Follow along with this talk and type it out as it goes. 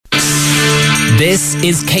This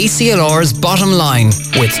is KCLR's Bottom Line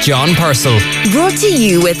with John Purcell. Brought to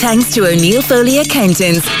you with thanks to O'Neill Foley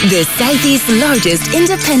Accountants, the Southeast's largest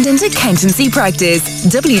independent accountancy practice.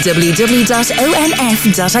 www.onf.ie.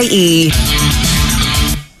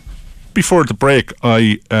 Before the break,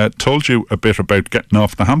 I told you a bit about Getting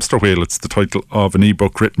Off the Hamster Wheel. It's the title of an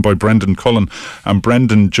ebook written by Brendan Cullen. And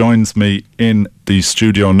Brendan joins me in the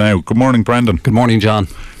studio now. Good morning, Brendan. Good morning, John.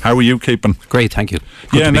 How are you keeping? Great, thank you.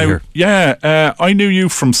 Good to be here. I knew you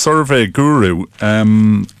from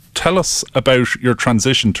SurveryGuru. Tell us about your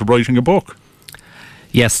transition to writing a book.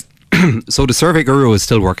 Yes. So the SurveryGuru is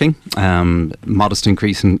still working. Modest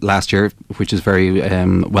increase in last year, which is very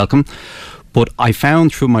welcome. But I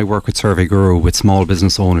found through my work with SurveryGuru with small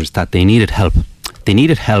business owners that they needed help. They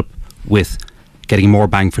needed help with getting more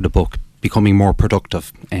bang for the buck, becoming more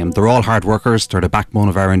productive. They're all hard workers. They're the backbone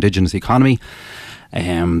of our Indigenous economy.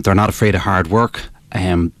 They're not afraid of hard work,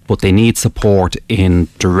 but they need support in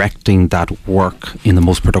directing that work in the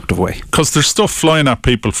most productive way. Because there's stuff flying at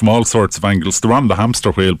people from all sorts of angles. They're on the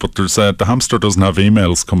hamster wheel, but there's the hamster doesn't have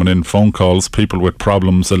emails coming in, phone calls, people with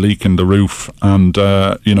problems, a leak in the roof, and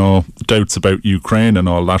doubts about Ukraine and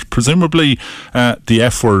all that. Presumably the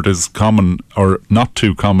F word is common, or not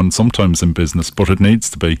too common sometimes in business, but it needs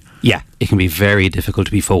to be. Yeah, it can be very difficult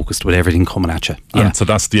to be focused with everything coming at you. Yeah. And so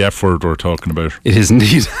that's the F word we're talking about. It is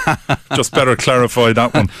indeed. Just better clarify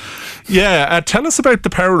that one. Yeah, tell us about the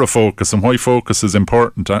power of focus and why focus is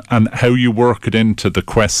important and how you work it into the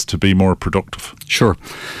quest to be more productive. Sure.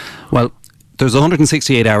 Well, there's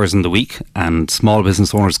 168 hours in the week, and small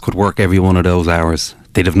business owners could work every one of those hours.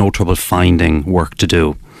 They'd have no trouble finding work to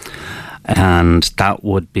do. And that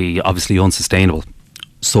would be obviously unsustainable.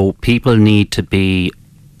 So people need to be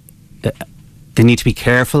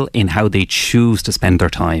careful in how they choose to spend their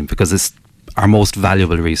time, because it's our most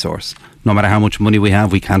valuable resource. No matter how much money we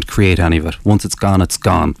have, we can't create any of it. Once it's gone, it's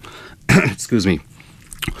gone. Excuse me.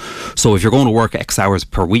 So if you're going to work X hours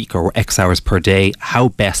per week or X hours per day, how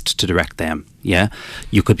best to direct them? Yeah,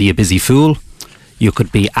 you could be a busy fool, you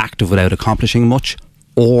could be active without accomplishing much,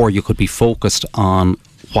 or you could be focused on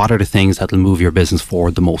what are the things that will move your business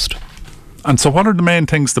forward the most. And so what are the main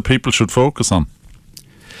things that people should focus on?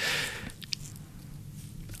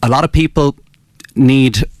 A lot of people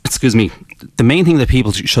the main thing that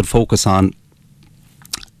people should focus on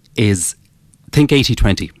is think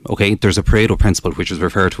 80-20, okay? There's a Pareto principle which is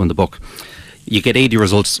referred to in the book. You get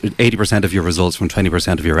 80% of your results from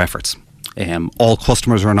 20% of your efforts. All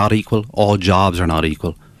customers are not equal, all jobs are not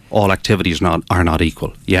equal, all activities are not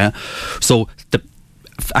equal, yeah? So the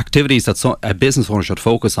activities that a business owner should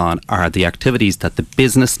focus on are the activities that the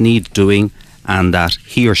business needs doing and that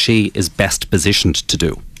he or she is best positioned to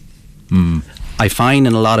do. I find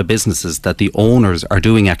in a lot of businesses that the owners are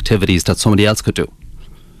doing activities that somebody else could do,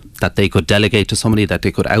 that they could delegate to somebody, that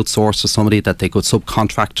they could outsource to somebody, that they could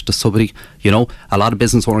subcontract to somebody. A lot of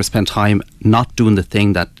business owners spend time not doing the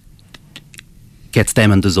thing that gets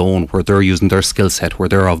them in the zone where they're using their skill set, where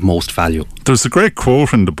they're of most value. There's a great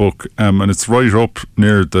quote in the book, and it's right up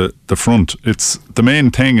near the front. It's the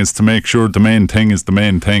main thing is to make sure the main thing is the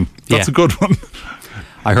main thing. That's a good one.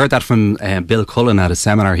 I heard that from Bill Cullen at a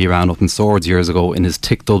seminar he ran up in Swords years ago in his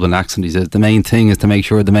thick Dublin accent. He says, the main thing is to make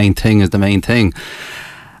sure the main thing is the main thing.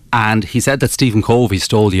 And he said that Stephen Covey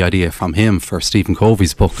stole the idea from him for Stephen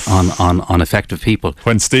Covey's book on effective people.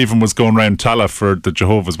 When Stephen was going around Tala for the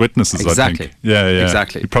Jehovah's Witnesses, exactly. I think. Yeah.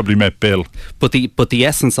 Exactly. He probably met Bill. But the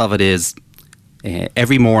essence of it is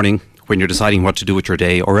every morning when you're deciding what to do with your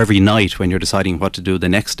day, or every night when you're deciding what to do the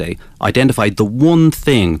next day, identify the one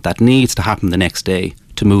thing that needs to happen the next day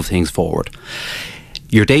to move things forward.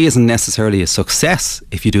 Your day isn't necessarily a success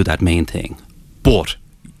if you do that main thing, but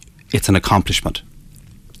it's an accomplishment.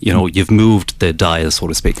 You've moved the dial, so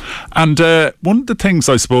to speak. And one of the things,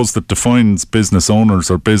 I suppose, that defines business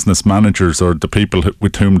owners or business managers or the people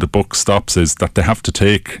with whom the book stops is that they have to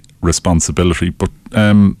take responsibility. But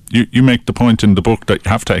you make the point in the book that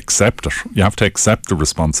you have to accept it. You have to accept the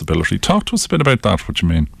responsibility. Talk to us a bit about that, what you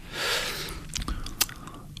mean.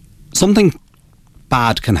 Something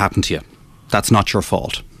bad can happen to you. That's not your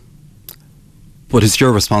fault. But it's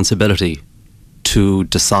your responsibility to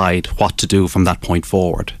decide what to do from that point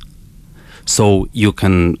forward. So you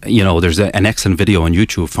can, there's an excellent video on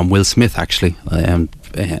YouTube from Will Smith, actually.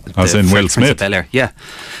 As in Will Smith? Yeah.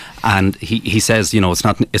 And he says,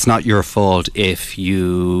 it's not your fault if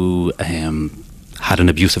you had an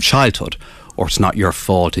abusive childhood, or it's not your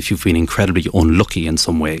fault if you've been incredibly unlucky in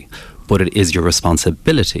some way, but it is your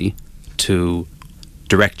responsibility to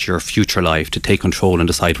direct your future life, to take control and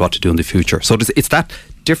decide what to do in the future. So it's that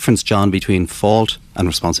difference, John, between fault and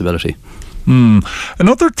responsibility.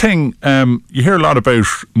 Another thing, you hear a lot about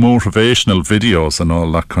motivational videos and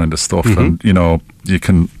all that kind of stuff, and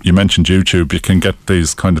you mentioned YouTube. You can get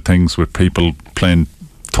these kind of things with people playing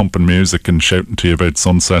thumping music and shouting to you about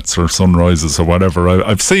sunsets or sunrises or whatever.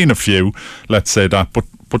 I've seen a few, let's say that, but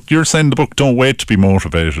you're saying in the book, don't wait to be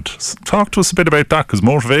motivated. Talk to us a bit about that, because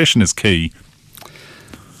motivation is key.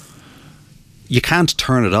 You can't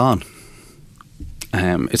turn it on.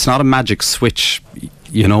 It's not a magic switch,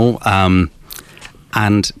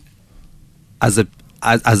 and as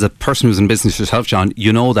a person who's in business yourself, John,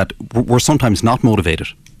 you know that we're sometimes not motivated.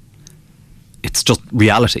 It's just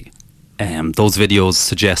reality. Those videos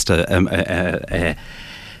suggest a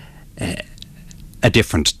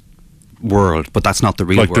different world, but that's not the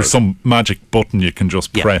real world. Like there's some magic button you can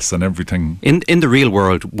just press and everything. In the real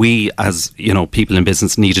world, we as people in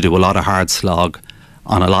business need to do a lot of hard slog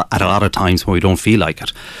at a lot of times when we don't feel like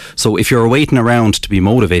it. So if you're waiting around to be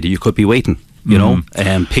motivated, you could be waiting.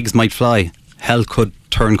 Pigs might fly. Hell could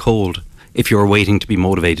turn cold if you're waiting to be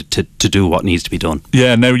motivated to do what needs to be done.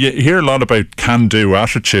 Yeah, now you hear a lot about can-do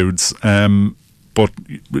attitudes, but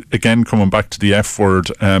again, coming back to the F word,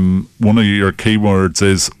 one of your keywords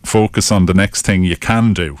is focus on the next thing you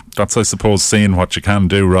can do. That's, I suppose, seeing what you can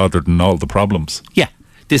do rather than all the problems. Yeah.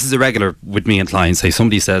 This is a regular with me and clients. Say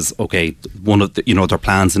somebody says, okay, one of the, their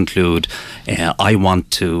plans include, I want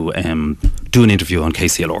to do an interview on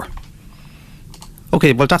KCLR.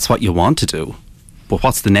 Okay, well, that's what you want to do. But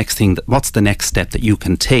what's the next thing? What's the next step that you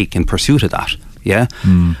can take in pursuit of that? Yeah?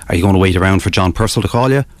 Are you going to wait around for John Purcell to call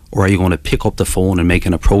you? Or are you going to pick up the phone and make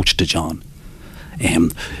an approach to John?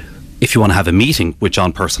 If you want to have a meeting with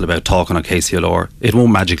John Purcell about talking on KCLR, it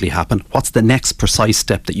won't magically happen. What's the next precise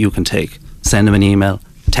step that you can take? Send him an email,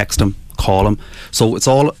 text him, call him. So it's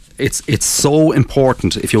so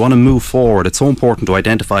important. If you want to move forward, it's so important to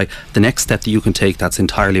identify the next step that you can take that's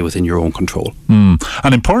entirely within your own control.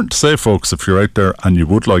 And important to say, folks, if you're out there and you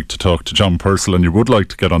would like to talk to John Purcell and you would like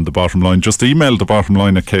to get on the bottom line, just email the bottom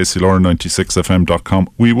line at kclr96fm.com.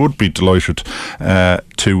 We would be delighted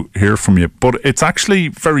to hear from you. But it's actually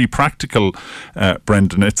very practical,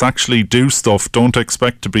 Brendan. It's actually do stuff. Don't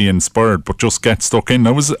expect to be inspired, but just get stuck in.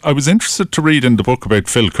 I was interested to read in the book about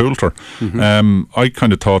Phil Coulter. I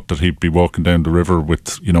kind of thought that he'd be walking down the river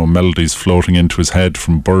with melodies floating into his head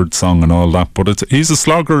from birdsong and all that, but he's a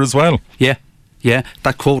slogger as well. Yeah,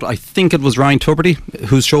 that quote, I think it was Ryan Tubridy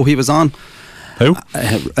whose show he was on. Who?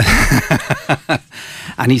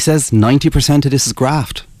 And he says 90% of this is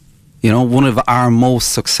graft. One of our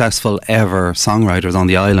most successful ever songwriters on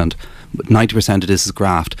the island, 90% of this is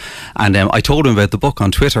graft. And I told him about the book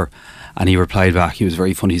on Twitter, and he replied back. He was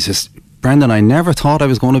very funny. He says, Brendan, I never thought I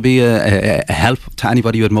was going to be a help to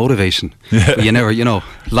anybody with motivation. Yeah. But you never,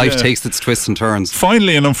 life takes its twists and turns.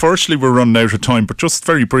 Finally, and unfortunately we're running out of time, but just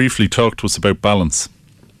very briefly talk to us about balance.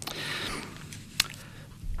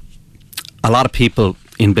 A lot of people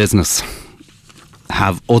in business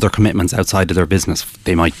have other commitments outside of their business.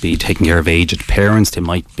 They might be taking care of aged parents, they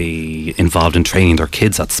might be involved in training their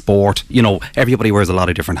kids at sport. Everybody wears a lot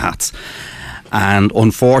of different hats. And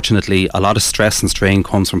unfortunately, a lot of stress and strain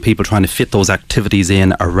comes from people trying to fit those activities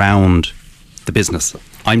in around the business.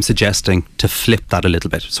 I'm suggesting to flip that a little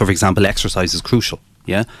bit. So, for example, exercise is crucial.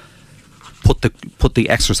 Yeah, put the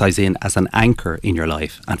exercise in as an anchor in your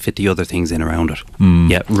life and fit the other things in around it.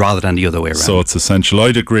 Yeah, rather than the other way around. So it's essential.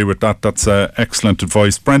 I'd agree with that. That's excellent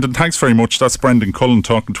advice. Brendan, thanks very much. That's Brendan Cullen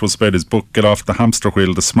talking to us about his book, Get Off the Hamster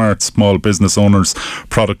Wheel, The Smart Small Business Owner's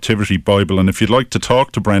Productivity Bible. And if you'd like to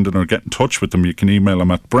talk to Brendan or get in touch with him, you can email him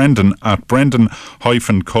at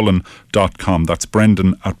brendan@brendan-cullen.com. That's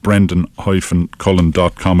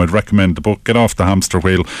brendan@brendan-cullen.com. I'd recommend the book, Get Off the Hamster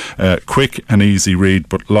Wheel. Quick and easy read,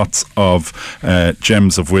 but lots of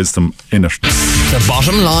gems of wisdom in it. The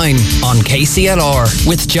Bottom Line on KCLR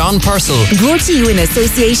with John Purcell. Brought to you in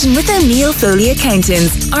association with O'Neill Foley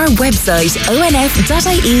Accountants. Our website,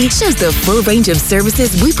 onf.ie, shows the full range of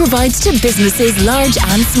services we provide to businesses large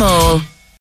and small.